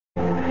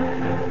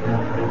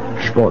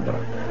Shkodra,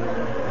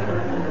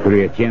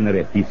 kryeqenër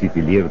e fisit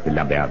I lirë të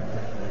Labead.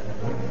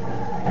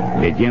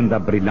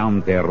 Legjenda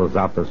brillante e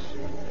rozatës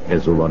e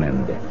zullon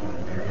ende.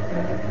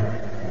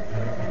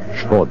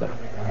 Shkodra,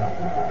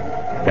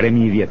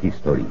 3000 vjet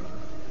histori,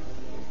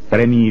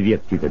 3000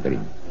 vjet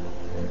qytetërim,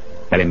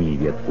 3000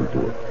 vjet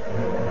kulturë.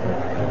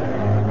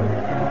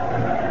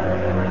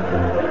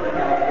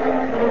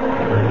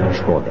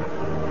 Shkodra,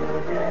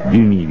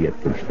 2000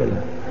 vjet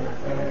kryshtërim.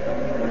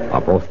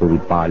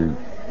 Apostulli Pal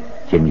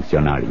që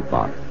misionari I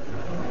parë.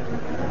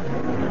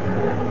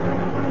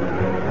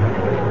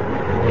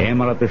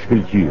 Emrat të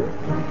shkëlqyer: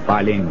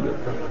 Palengë,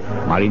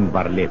 Marin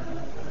Barlet,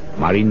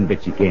 Marin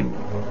Beçiken,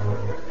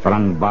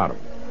 Frank Bard,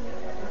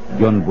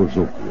 Gjon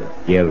Buzuk,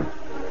 tjerë,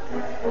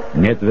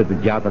 netëve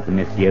të gjata të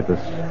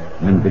mesjetës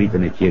në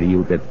ndritën e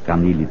qeriut e të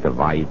kanilit të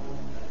vajt,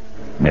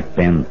 me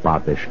pen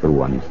pate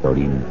shkruan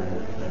historinë,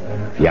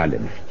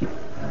 fjallën shqip,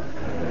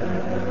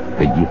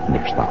 të gjithë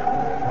në kështarë.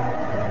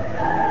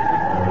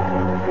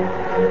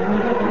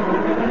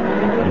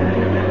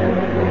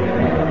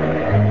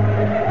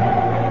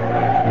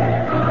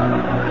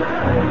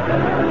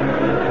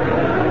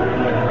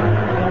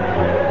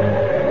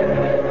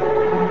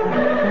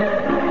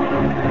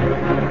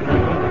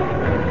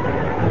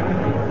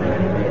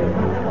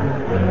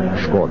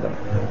 Shkodra,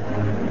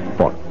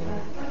 fort,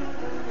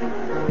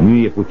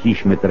 myje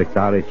fuqishme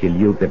tregtare që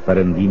lidhte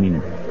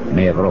perëndimin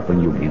me Evropën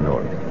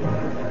juglindore,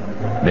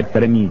 me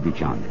 3000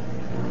 dyqane,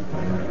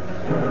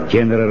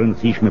 qendër e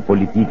rëndësishme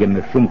politike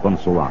me shumë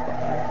konsulata,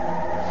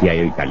 si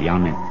ajo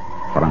italiane,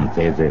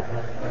 franceze,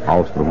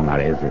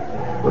 austro-hungareze,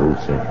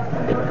 ruse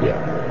e të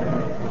tjera.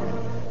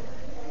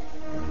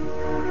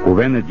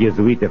 Kuvenet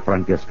jezuite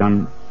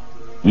frankeskan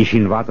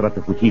ishin vatra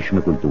të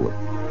fuqishme kulturë.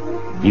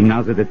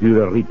 Gjimnazet e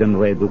tyre rritën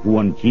dhe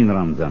edukuan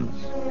qindra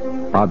nxënës,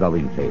 pa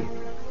dallim feje.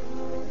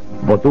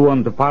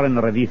 Botuan të parën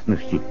revistë në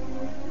Shqip,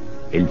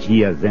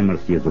 Elqia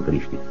zemrës Jezu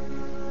Krishtit,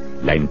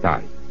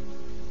 lajmtari.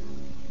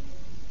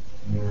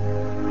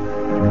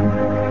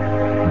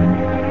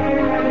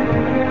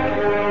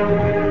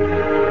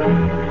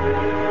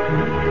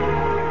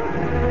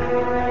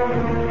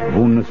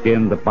 Vunë në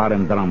skenë të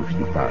parën dram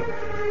shqiptarë.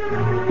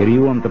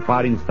 Krijuan të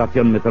parin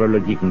stacion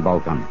meteorologjik në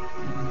Ballkan.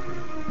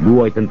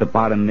 Luajtën të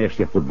parën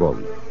neshje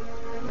futbolli,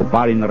 të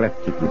parin rreth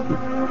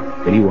ciklistik,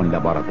 krijuan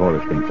laboratore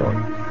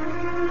shkencore.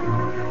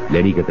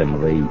 Klerikët e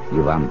mëdhej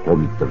I dhanë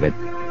komit të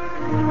vetë,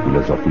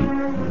 filozofi,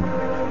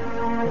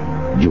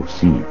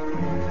 gjuhësi,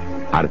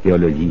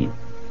 arkeologji,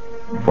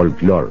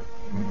 folklor,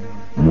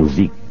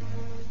 muzik,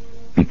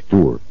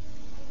 piktur,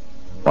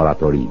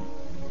 oratori.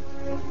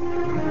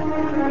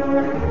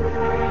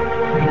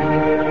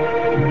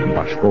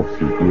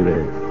 Bashkofsi I tyre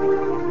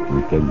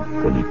Mikel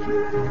Koliqi.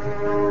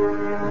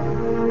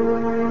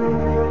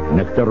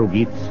 Në këtë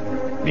rrugicë,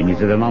 me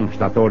 29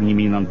 shtator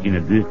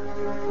 1902,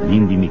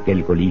 lindi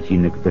Mikel Koliqi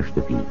në këtë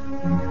shtëpi.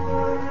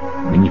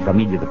 Me një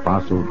familje të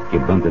pasur që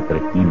bënte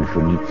tregti me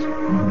shumicë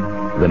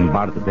dhe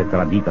mbartete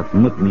traditat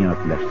më të mira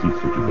të lashtësisë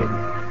së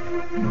qytetit.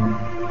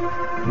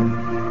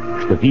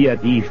 Shtëpia e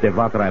tij ishte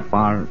vatra e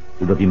parë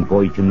që do t'i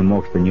mëkoi që në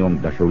moshë të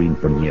njohë dashurinë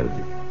për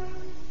njerëzit,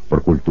 për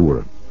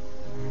kulturën,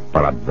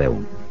 për atë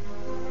dheun,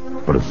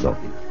 për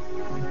Zotin.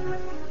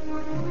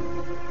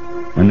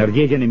 Në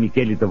nërgjegjen e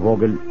Mikelit të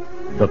vogël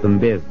do të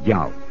mbez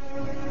gjallë.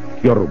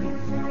 Kjo rrugë,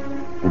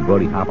 ku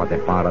bëri hapat e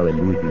para dhe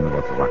lujti në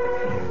Vocrak.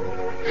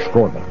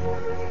 Shkodra,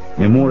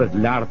 me muret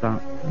larta,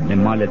 me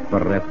malet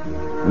për rreth,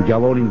 u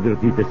gjallonin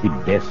virtyte si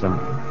besa,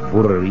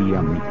 burrëria,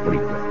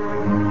 mikpritje.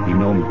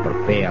 Tinomi për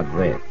fejat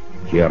dhe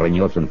që e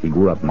rënjosën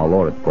figurat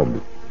mallore të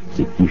kombit,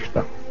 si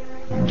Kishta,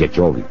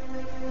 Gjeqovi,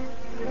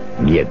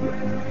 Mjedja.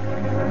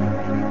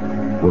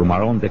 Kur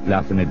maronte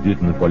klasën e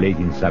dytë në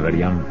kolegjin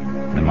Saverian,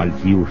 në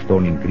malësi u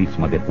shtonin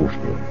krismat e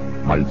pushkëve.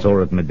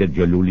 Malëcorët me det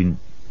gjolulin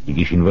I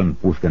kishin vënë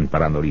pushkën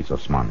paradorisë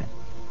osmane.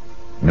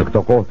 Në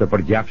këto kohë të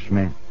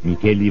përgjashme,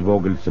 Mikeli I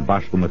vogël së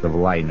bashku me të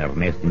vëllain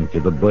Ernestin,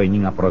 që do të bëjë një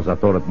nga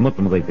prozatorët më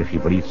të mëdhej të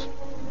Shqipërisë,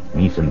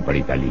 nisën për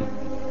Itali.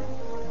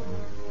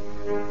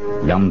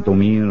 Lam të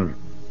mirë,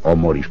 o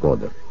mori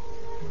Shkodër.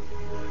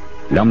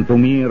 Lam të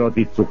mirë, o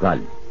ti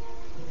cukal.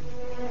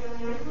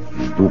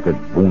 Zhduket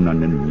puna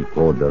në një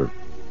kodër,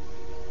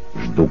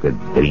 zhduket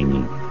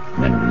drimi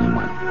në një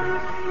mal.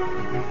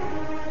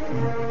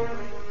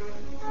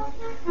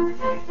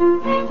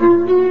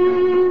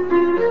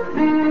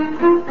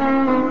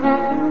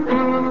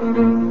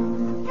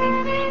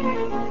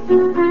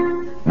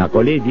 Në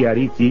kolegji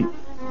Arici,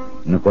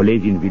 në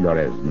kolegjin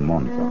Villorez, në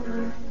Monza.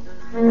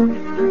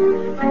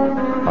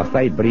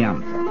 Pastaj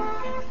Brianza.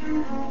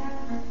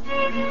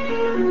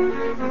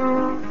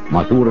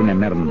 Maturën e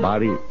merr në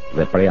Bari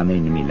dhe prej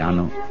anej në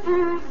Milano,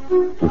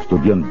 u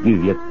studion 2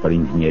 vjet për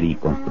inxhinieri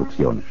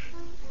konstruksionesh.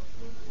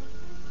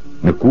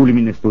 Në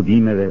kulmin e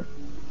studimeve,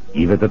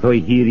 I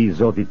vetëtoi hiri I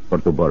Zotit për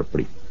të bërë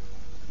prit.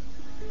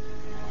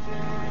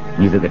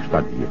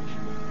 27 vjeç,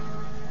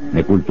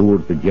 me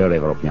kulturë të gjerë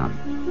evropiane,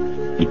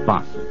 I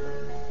pasur,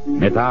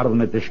 me të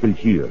ardhme të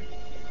shkëlqyer,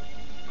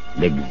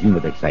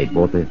 legëzimet e kësaj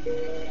bote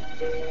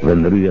dhe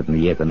ndryhet në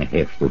jetën e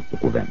heshtur të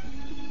kuvendit.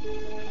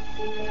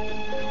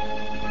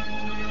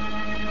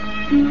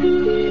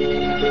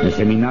 Në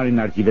seminarin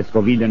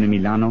arcivescovile në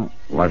Milano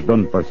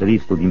vazhdon përsëri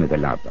studimet e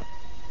larta.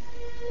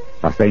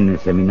 Pastaj në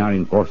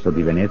seminarin Corso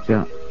di Venezia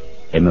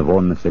e më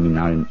vonë në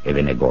seminarin e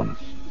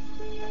Venegonës.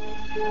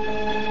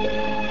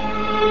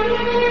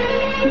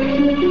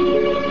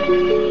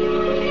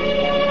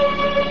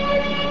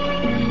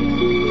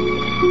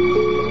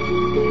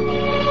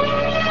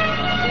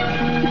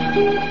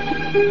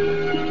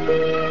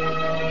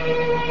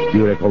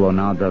 Tyre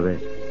kolonadave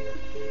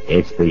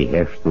ecte i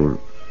heshtur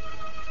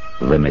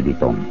dhe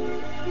mediton.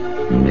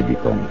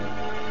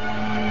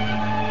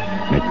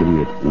 Me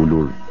kryet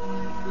ullur,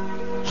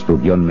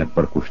 studion me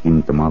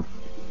përkushtim të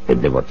madh e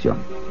devocion.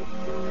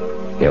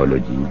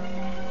 Teologji,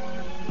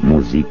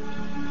 muzik,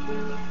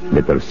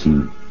 letërsi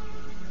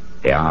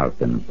e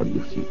artën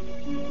përgjithësi.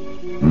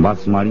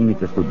 Mbas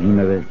marimit të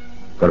studimeve,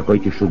 kërkoj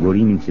që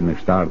shugurimin si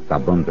meshtar ta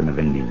bënte në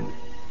vendimit,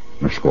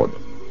 në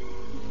Shkodër.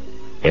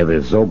 Edhe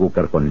zogu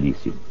kërkon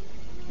lisin,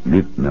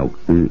 lyp me u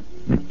kthy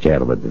në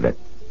qerdhet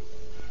vetë.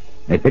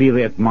 Në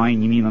 30 maj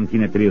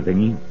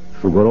 1931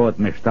 shugurohet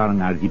meshtar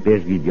nga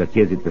argjipeshvi i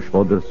diocezit të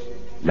Shkodrës,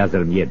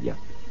 Lazar Mjedja,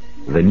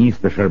 dhe nis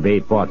të shërbej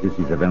po aty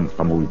si zëvendës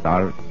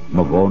famullitar,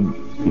 më vonë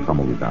si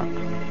famullitar.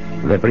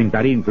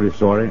 Veprimtarin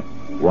kryesore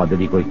u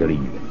dedikoi të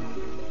rinjve.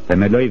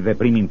 Themeloi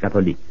veprimin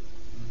katolik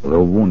dhe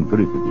u vun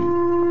kry të tij.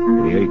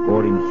 Krijoi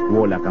korin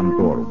Shkola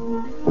Cantorum,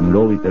 ku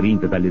mlodhi të rinj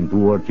të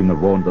talentuar që më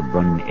vonë do të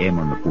bënin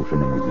emër në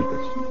fushën e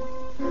muzikës.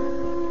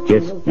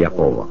 Qest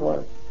Jakova.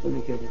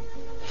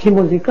 Si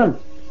muzikant,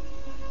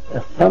 e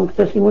tham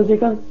këtë si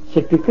muzikant, se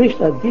pikrisht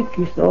atë ditë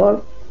kishte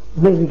ardhur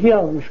me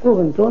zgjallë në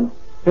shkollën tonë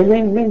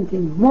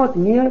elementin më të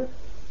mirë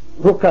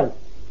vokal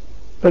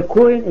për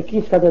korin e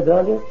kisë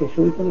katedrale të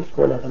shujtë në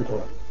Shkolla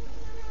Cantorum.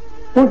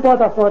 Unë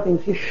pata fatin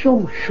si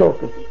shumë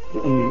shokët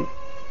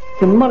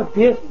të marrë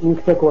pjesë në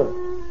këtë kohë.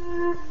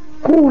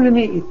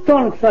 Kulmi i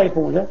tonë kësaj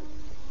pune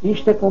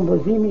ishte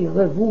kompozimi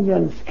dhe dhumja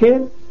në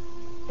skelë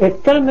e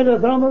të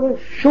melodramave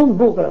shumë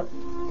bukura,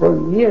 por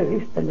mirë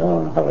ishte në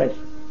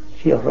harresë,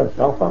 si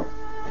Rozafa,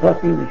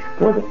 Rafini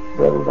Shkodër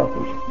dhe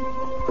Rubakusha.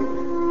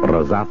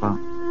 Rozafa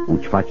u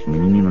qfaq në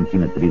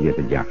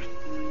 1936,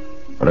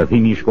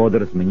 Rafini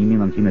Shkodrës në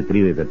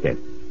 1938,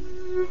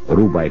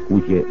 Ruba e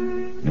Kuqe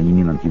në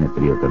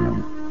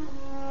 1939.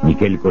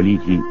 Mikel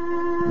Koliqi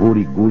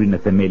vuri gurin e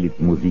themelit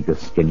muzikës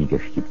skenike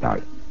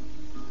shqiptare.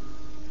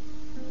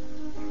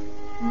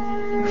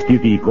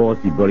 Shtyti i kohës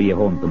i bëri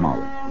jehon të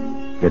madhe.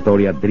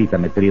 Fetoria Drita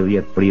me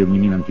 30 prill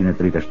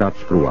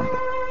 1937 shkruante: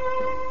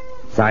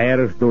 sa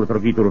herë është dur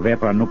trokitur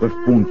vepra nuk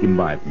është punë që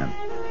mbahet mend.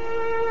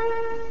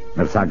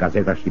 Ndërsa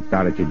gazeta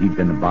shqiptare që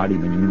dilte në Bali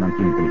në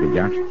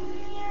 1936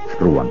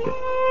 shkruante: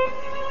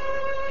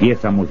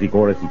 pjesa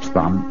muzikore si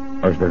çtam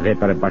është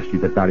vepër e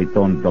bashkëqytetarit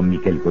ton Dom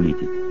Mikel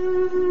Koliqi,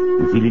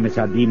 i cili me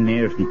sa dim ne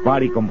është i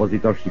pari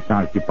kompozitor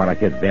shqiptar që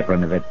paraqet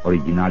veprën e vet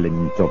origjinale në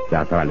një copë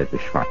teatrale të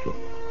shfaqur.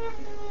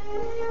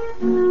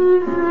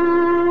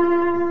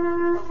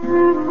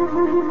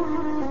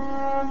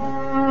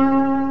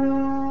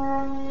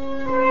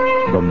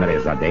 Dom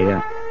Rezadeja,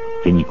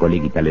 që një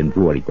koleg i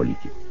talentuar i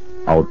Koliqit,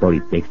 autor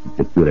i tekstit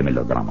të këtyre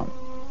melodramave.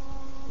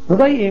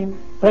 Dhe im,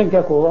 Frank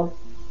Jakova,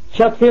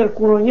 që atëherë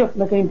kur unë njëftë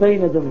me të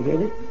imperinë e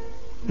Domgelit,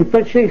 i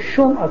përqej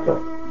shumë ato.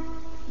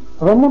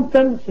 Dhe mund të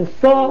tëmë se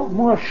sa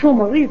ma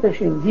shumë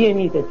rritëshin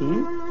djenit e ti,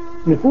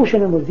 në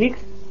fushën e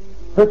muzikës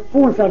dhe të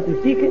punës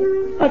artistike,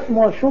 atë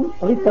ma shumë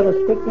rritë të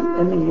respektin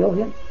e në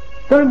njohjen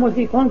për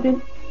muzikantin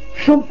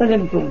shumë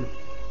talentuar.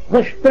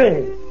 Dhe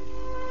shprehej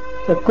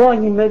se ka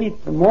një merit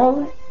të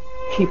madhe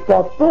që pa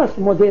pas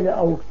modele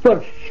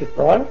autor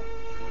shqiptar,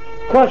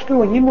 ka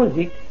shkruar një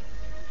muzikë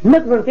me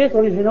të vërtet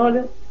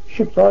originale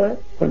shqiptare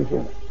për në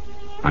zume.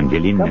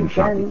 Angelin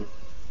Menshati.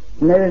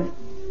 Në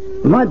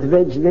matë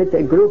veçlet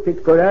e grupit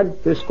koral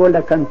të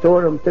Shkolla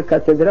Cantorum të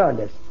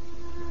katedrales,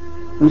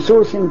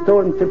 mësuesin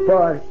tonë të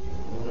parë,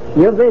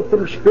 jo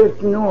vetëm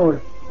shpirtënor,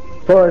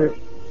 por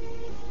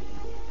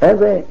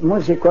edhe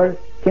muzikor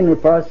kemi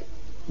pas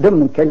dhe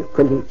Mikel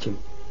Koliqi.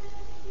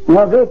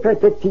 Nga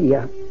veprat e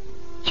tia,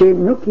 që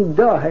nuk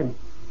ndahen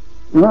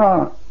nga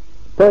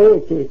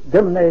poeti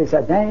Dëmë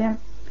Rezadeja,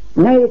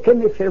 ne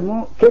kemi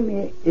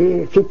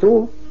fitu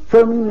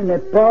formimin e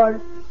parë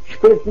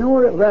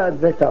shpirtënor dhe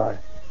advetar.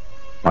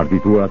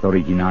 Partiturat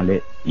originale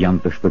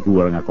janë të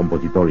shpëtuar nga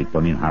kompozitorit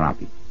Tonin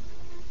Harapi,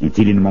 i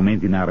cili në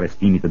momentin e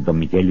arrestimit të Dom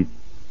Mikelit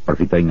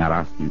përfitoi nga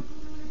rasti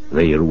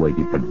dhe i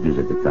ruajti për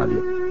 24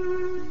 vjet.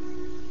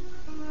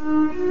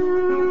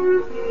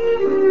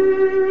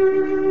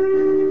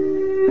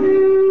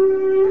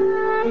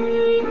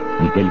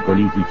 Mikel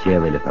Koliqi që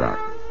edhe letrar.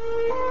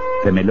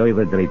 Themeloi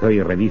dhe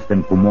drejtoi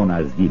revistën Kumona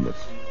e Zdilës,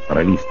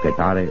 revistë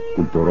fetare,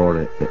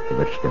 kulturore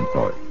dhe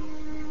shkencore.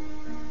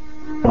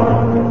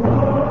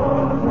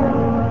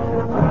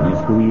 Një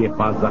stuje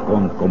pas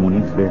zakon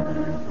komuniste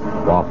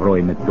po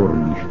afroi me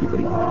turn në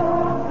Shqipëri.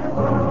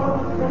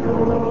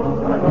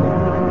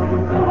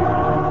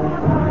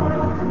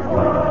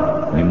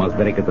 Në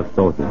masdreket të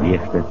ftohtë të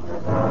vjeshte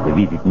të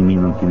vitit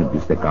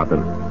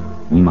 1924,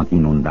 një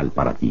makinë u ndal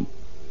para tij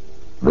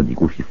dhe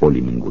dikush i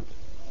foli me ngut.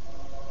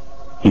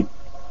 Hip,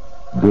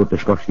 duhet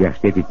të shkosh jashtë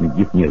shtetit me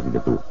gjithë njerëzit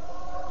e tu.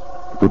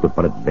 Këtu të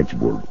përret veç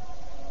burgu.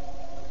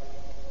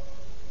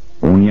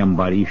 Unë jam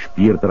bari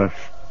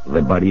shpirtrash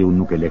dhe bariu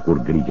nuk e le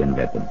kur grigjen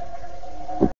vetëm.